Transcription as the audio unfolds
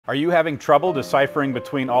Are you having trouble deciphering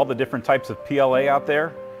between all the different types of PLA out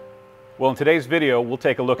there? Well, in today's video, we'll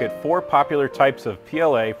take a look at 4 popular types of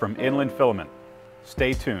PLA from Inland Filament.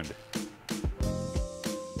 Stay tuned.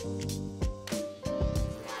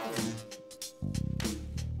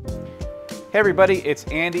 Hey everybody, it's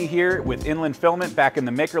Andy here with Inland Filament back in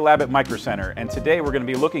the Maker Lab at Micro Center, and today we're going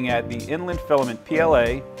to be looking at the Inland Filament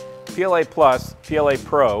PLA, PLA Plus, PLA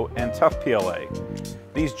Pro, and Tough PLA.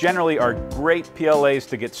 These generally are great PLAs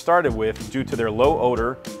to get started with due to their low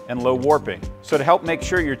odor and low warping. So to help make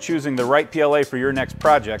sure you're choosing the right PLA for your next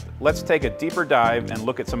project, let's take a deeper dive and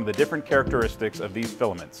look at some of the different characteristics of these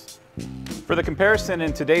filaments. For the comparison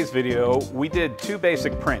in today's video, we did 2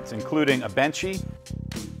 basic prints, including a benchy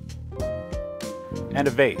and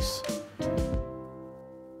a vase.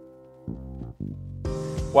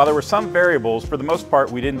 While there were some variables, for the most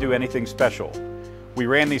part we didn't do anything special. We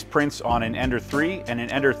ran these prints on an Ender 3 and an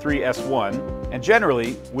Ender 3 S1, and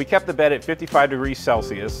generally we kept the bed at 55 degrees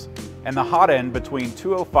Celsius and the hot end between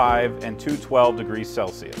 205 and 212 degrees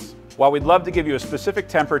Celsius. While we'd love to give you a specific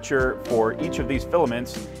temperature for each of these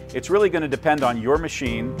filaments, it's really going to depend on your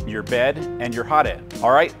machine, your bed, and your hot end.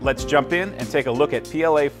 All right, let's jump in and take a look at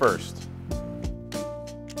PLA first.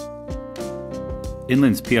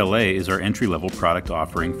 Inland's PLA is our entry-level product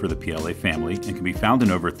offering for the PLA family and can be found in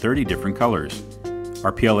over 30 different colors.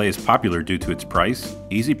 Our PLA is popular due to its price,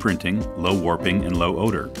 easy printing, low warping, and low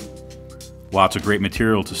odor. While it's a great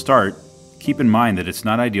material to start, keep in mind that it's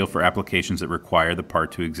not ideal for applications that require the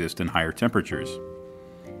part to exist in higher temperatures.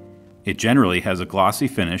 It generally has a glossy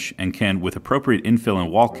finish and can, with appropriate infill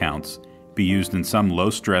and wall counts, be used in some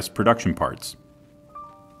low-stress production parts.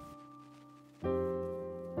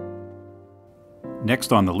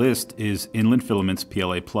 Next on the list is Inland Filament's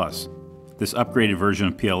PLA Plus. This upgraded version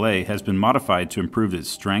of PLA has been modified to improve its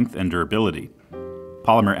strength and durability.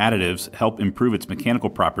 Polymer additives help improve its mechanical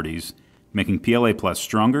properties, making PLA Plus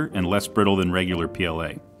stronger and less brittle than regular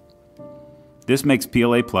PLA. This makes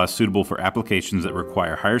PLA Plus suitable for applications that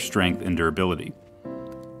require higher strength and durability.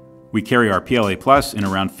 We carry our PLA Plus in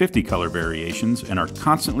around 50 color variations and are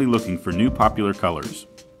constantly looking for new popular colors.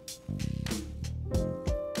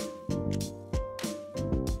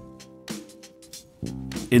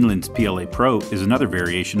 Inland's PLA Pro is another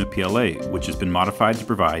variation of PLA, which has been modified to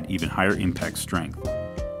provide even higher impact strength.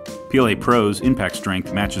 PLA Pro's impact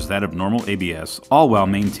strength matches that of normal ABS, all while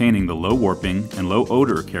maintaining the low warping and low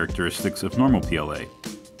odor characteristics of normal PLA.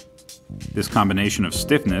 This combination of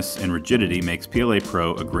stiffness and rigidity makes PLA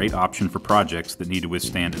Pro a great option for projects that need to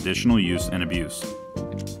withstand additional use and abuse.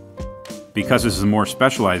 Because this is a more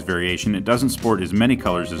specialized variation, it doesn't sport as many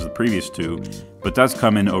colors as the previous 2, but does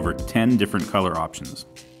come in over 10 different color options.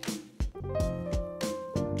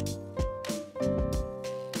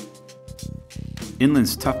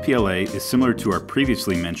 Inland's Tough PLA is similar to our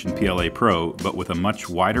previously mentioned PLA Pro, but with a much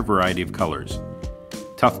wider variety of colors.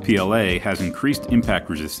 Tough PLA has increased impact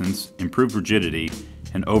resistance, improved rigidity,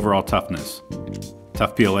 and overall toughness.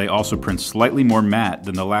 Tough PLA also prints slightly more matte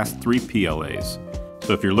than the last 3 PLAs.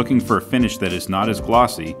 So if you're looking for a finish that is not as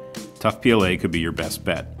glossy, Tough PLA could be your best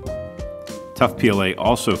bet. Tough PLA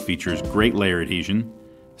also features great layer adhesion,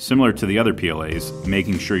 similar to the other PLAs,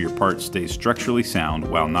 making sure your part stays structurally sound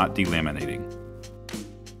while not delaminating.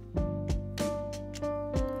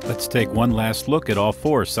 Let's take one last look at all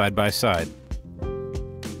 4 side by side.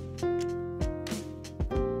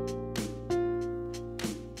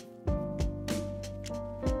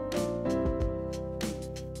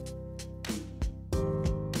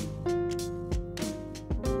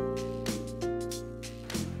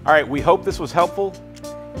 All right, we hope this was helpful,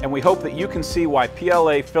 and we hope that you can see why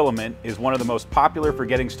PLA filament is one of the most popular for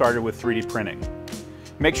getting started with 3D printing.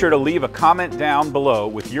 Make sure to leave a comment down below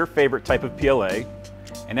with your favorite type of PLA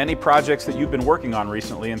and any projects that you've been working on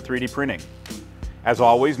recently in 3D printing. As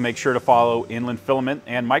always, make sure to follow Inland Filament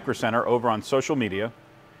and Micro Center over on social media,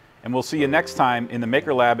 and we'll see you next time in the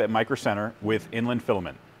Maker Lab at Micro Center with Inland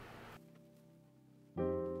Filament.